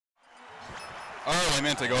Oh, I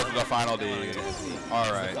meant to go to the final D.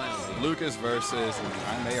 All right. Lucas versus,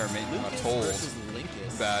 I may or may not told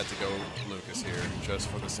Bad to go Lucas here, just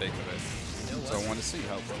for the sake of it. So I wanted to see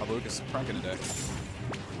how Lucas is pranking today.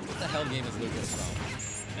 What the hell game is Lucas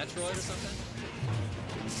from? Metroid or something?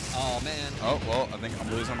 Oh, man. Oh, well, I think I'm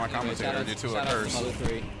losing my commentator due to a curse.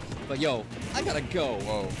 But yo, I gotta go.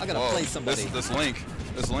 Whoa. I gotta play somebody. This Link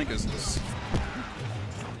is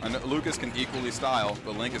I know Lucas can equally style,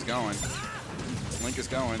 but Link is going. Link is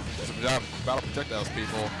going. It's a job, battle projectiles,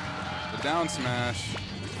 people. The down smash.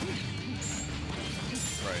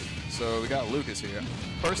 Right. So we got Lucas here.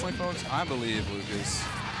 Personally, folks, I believe Lucas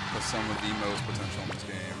has some of the most potential in this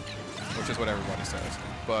game, which is what everybody says.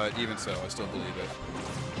 But even so, I still believe it.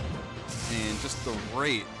 And just the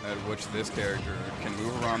rate at which this character can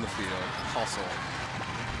move around the field, hustle,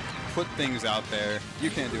 put things out there. You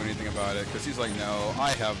can't do anything about it because he's like, no,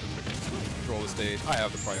 I have the control of the stage. I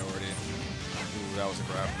have the priority. Ooh, that was a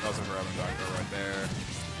grab. That was a grab and dodge right there.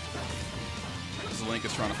 This Link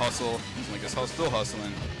is trying to hustle. This Link is still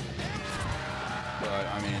hustling. But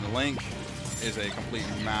I mean, Link is a complete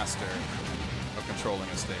master of controlling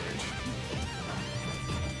a stage.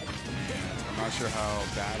 I'm not sure how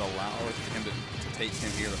Bad allows him to take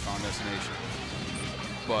him here to Final Destination,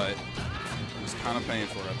 but he's kind of paying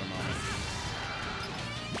for it at the moment.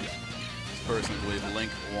 I personally believe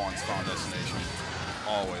Link wants Final Destination,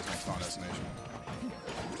 always wants Final Destination.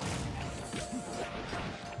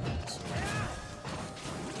 So,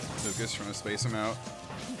 Lucas trying to space him out,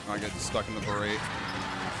 not get stuck in the beret.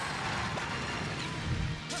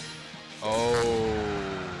 Oh.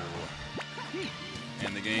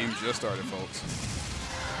 And the game just started, folks.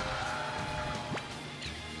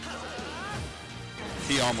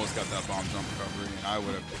 He almost got that bomb jump recovery, and I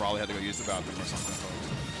would have probably had to go use the bathroom or something,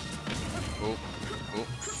 folks. Oh,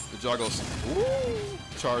 the juggles. Ooh.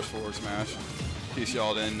 Charge forward smash. In case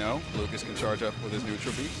y'all didn't know, Lucas can charge up with his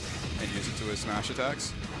neutral beat and use it to his smash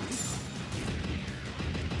attacks.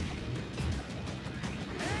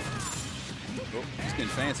 Oh, he's getting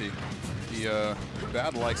fancy.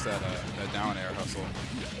 Bad likes that down air hustle,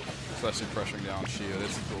 especially pressuring down shield.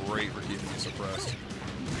 It's great for keeping you suppressed.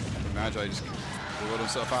 The Magi just blew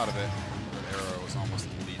himself out of it. The arrow was almost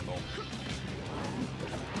lethal.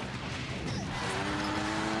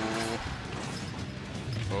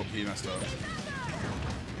 Oh, he messed up. Yep,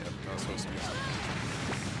 that was supposed to be something.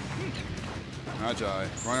 Magi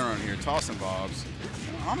running around here, tossing bobs.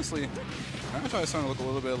 Honestly, Magi is starting to look a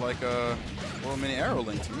little bit like a little mini Arrow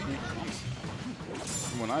Link to me.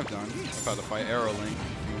 When I've done, I've had to fight Arrow Link.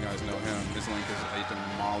 You guys know him. His Link is a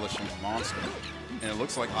demolishing monster. And it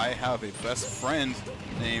looks like I have a best friend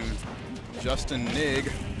named Justin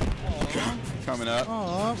Nig coming up.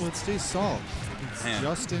 Aw, let's do salt. It's Man.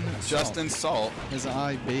 Justin Salt. His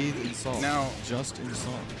eye bathed in salt. Now, Justin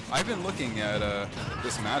Salt. I've been looking at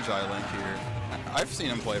this Magi Link here. I've seen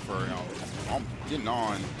him play for, I'm getting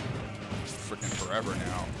on freaking forever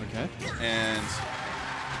now. Okay. And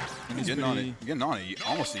he's getting on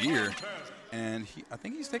almost a year, and I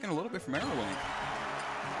think he's taking a little bit from Arrow Link.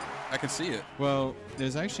 I can see it. Well,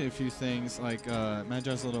 there's actually a few things like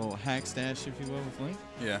Magi's little hack stash, if you will, with Link.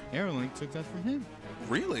 Yeah. Arrow Link took that from him.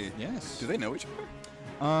 Really? Yes. Do they know each other?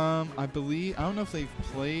 I believe, I don't know if they've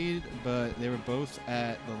played, but they were both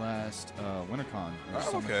at the last WinterCon or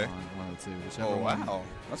SummerCon, one of the two. Whichever wow.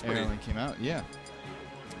 That's pretty. Arrow Link came out, yeah.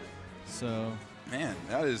 So. Man,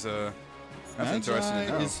 that is that's Magi interesting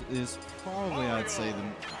to know. is probably, I'd say, the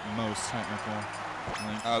most technical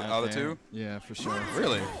Link out of the two? Yeah, for sure.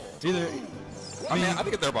 Really? Either. I mean, I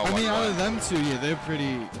think they're about I mean, one. out of them two, yeah, they're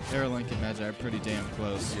pretty. Arrow Link and Magi are pretty damn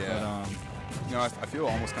close. Yeah. But, I feel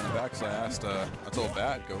almost kind of bad because I told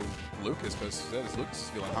Bad go Lucas because Lucas is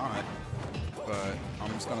feeling hot. But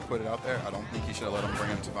I'm just gonna put it out there. I don't think he should have let him bring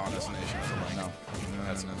him to Final Destination as a Link. No,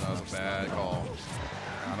 that was a bad call.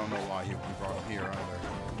 I don't know why he brought him here either.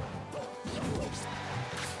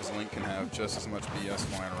 This Link can have just as much BS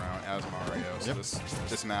flying around as Mario, so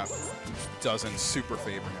this map doesn't super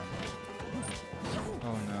favor him.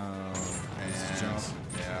 Oh no. And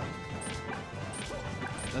yeah.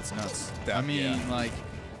 That's nuts. I mean, like,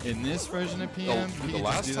 in this version of PM, you can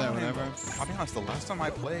just do that whenever. I'll be honest, the last time I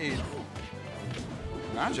played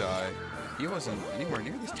Magi, he wasn't anywhere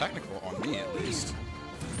near this technical on me, at least.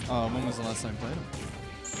 When was the last time you played him?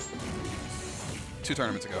 2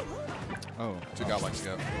 tournaments ago. Oh. 2 Godlikes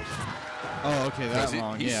ago. Oh, okay, that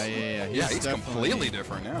long. Yeah. He's completely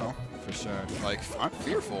different now. For sure. Like, I'm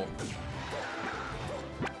fearful.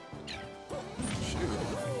 Shoot.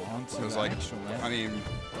 It was like, I mean...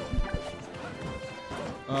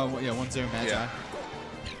 yeah, 1-0 Magi. Yeah.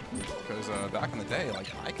 Because back in the day, like,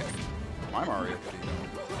 my Mario could beat him.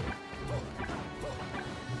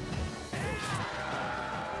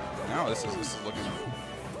 Now this is looking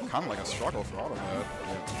kind of like a struggle for Autobad.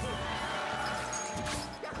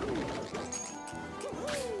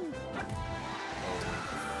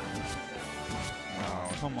 No.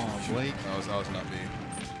 Come on, Blake. That was not B.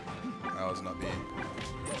 That was not B.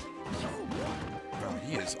 Oh,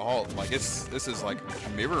 he is all like this is like a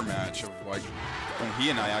mirror match of like when he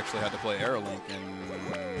and I actually had to play Aerolink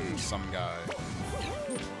and some guy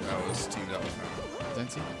that was teamed up with him.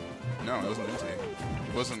 Denty? No, it wasn't Denty.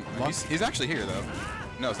 It wasn't. He's actually here though.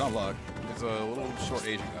 No, it's not Luck. It's a little short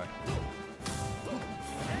Asian guy.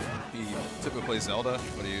 He typically plays Zelda,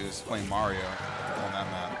 but he was playing Mario on that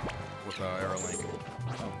map with Aerolink.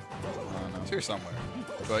 Oh, no. It's here somewhere.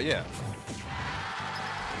 But yeah.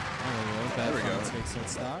 There we go.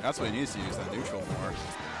 That's what he needs to use, that neutral more.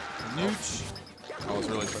 Nooch. I was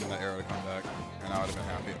really expecting that arrow to come back, and I would have been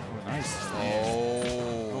happy. Oh, nice.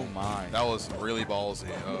 Oh my. That was really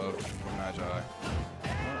ballsy of Magi.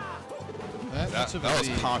 That was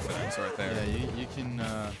confidence right there. Yeah, you can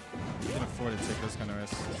afford to take those kind of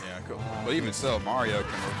risks. Yeah, cool. But even so, Mario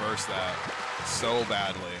can reverse that so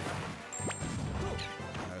badly.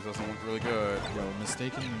 It doesn't look really good. Yo,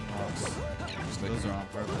 mistaken moonwalks. Those are on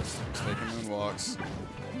purpose. Mistaken moonwalks.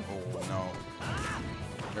 Oh, no.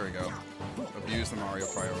 There we go. Abuse the Mario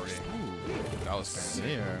priority. Ooh, that was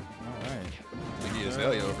fancy. There. All right. We need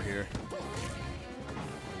Azalea over here.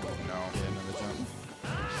 No. Yeah, another jump.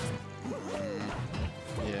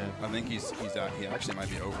 Yeah. I think he actually might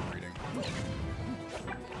be overbreeding.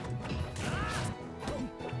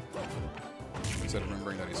 Instead of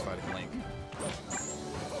remembering that he's fighting Link.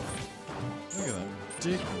 Look at that.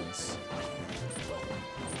 Ridiculous.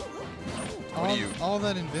 All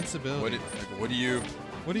that invincibility. What do you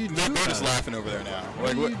do? They're just laughing over there now.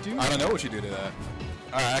 What do you do? I don't know what you do to that.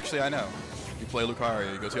 Actually, I know. You play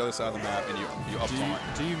Lucario, you go to the other side of the map, and you up taunt.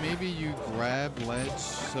 Do you maybe grab ledge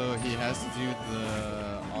so he has to do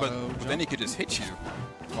the auto but then he could just hit you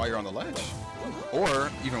while you're on the ledge.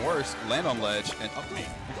 Or, even worse, land on ledge and up me.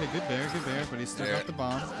 Okay, good bear, but he still got the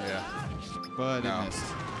bomb. Yeah. But it missed.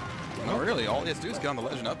 No, really, all he has to do is get on the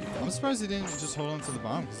ledge and up you. I'm surprised he didn't just hold on to the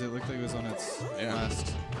bomb, because it looked like it was on its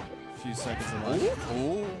last few seconds of life.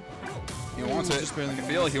 Ooh. He wants it. I can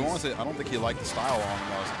feel he wants it. I don't think he liked the style on him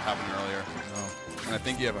that was happening earlier. No. And I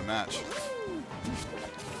think you have a match.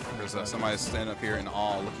 There's somebody standing up here in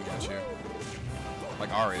awe looking at you.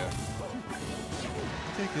 Like Aria.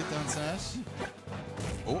 Okay, good down sash.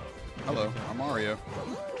 Oh, hello. I'm Mario.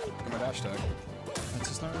 Look at my dash tag. That's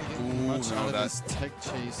just not really getting much out of his tech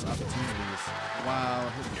chase opportunities.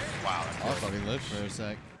 Wow. Wow. I thought he lived for a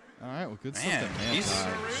sec. All right, well, good Man,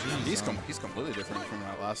 stuff. he's completely different from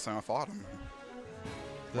that last time I fought him.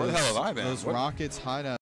 Where the hell have I been? Those Rockets hideout.